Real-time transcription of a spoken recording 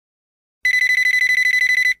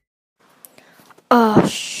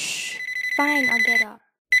Shh. Fine, I'll get up.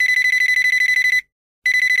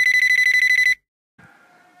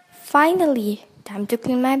 Finally, time to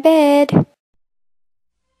clean my bed.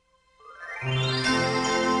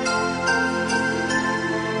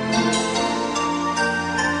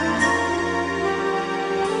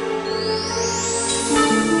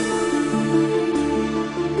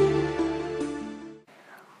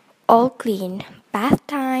 All clean. Bath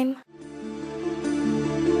time.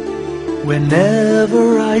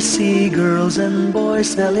 Whenever I see girls and boys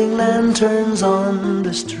selling lanterns on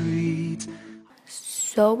the street,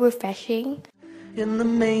 So refreshing. in the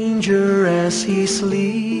manger as he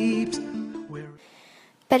sleeps,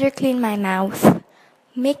 Better clean my mouth.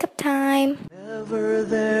 Makeup time. wherever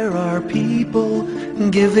there are people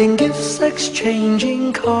giving gifts,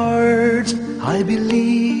 exchanging cards, I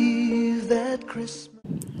believe that Christmas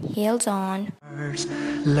Heels on.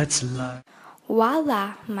 let's laugh.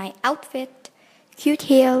 Voila, my outfit. Cute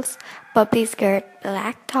heels, bubbly skirt,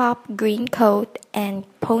 black top, green coat, and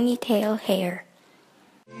ponytail hair.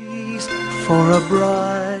 For a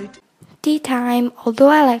bride, Tea time, although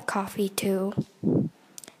I like coffee too.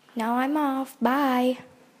 Now I'm off. Bye.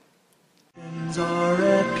 friends are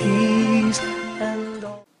at peace and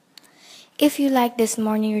all. If you like this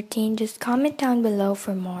morning routine, just comment down below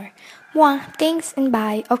for more. Mwah, thanks and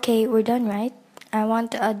bye. Okay, we're done, right? I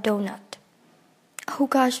want a donut. Oh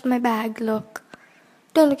gosh, my bag, look.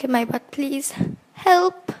 Don't look at my butt, please.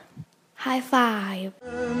 Help! High five.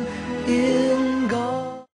 In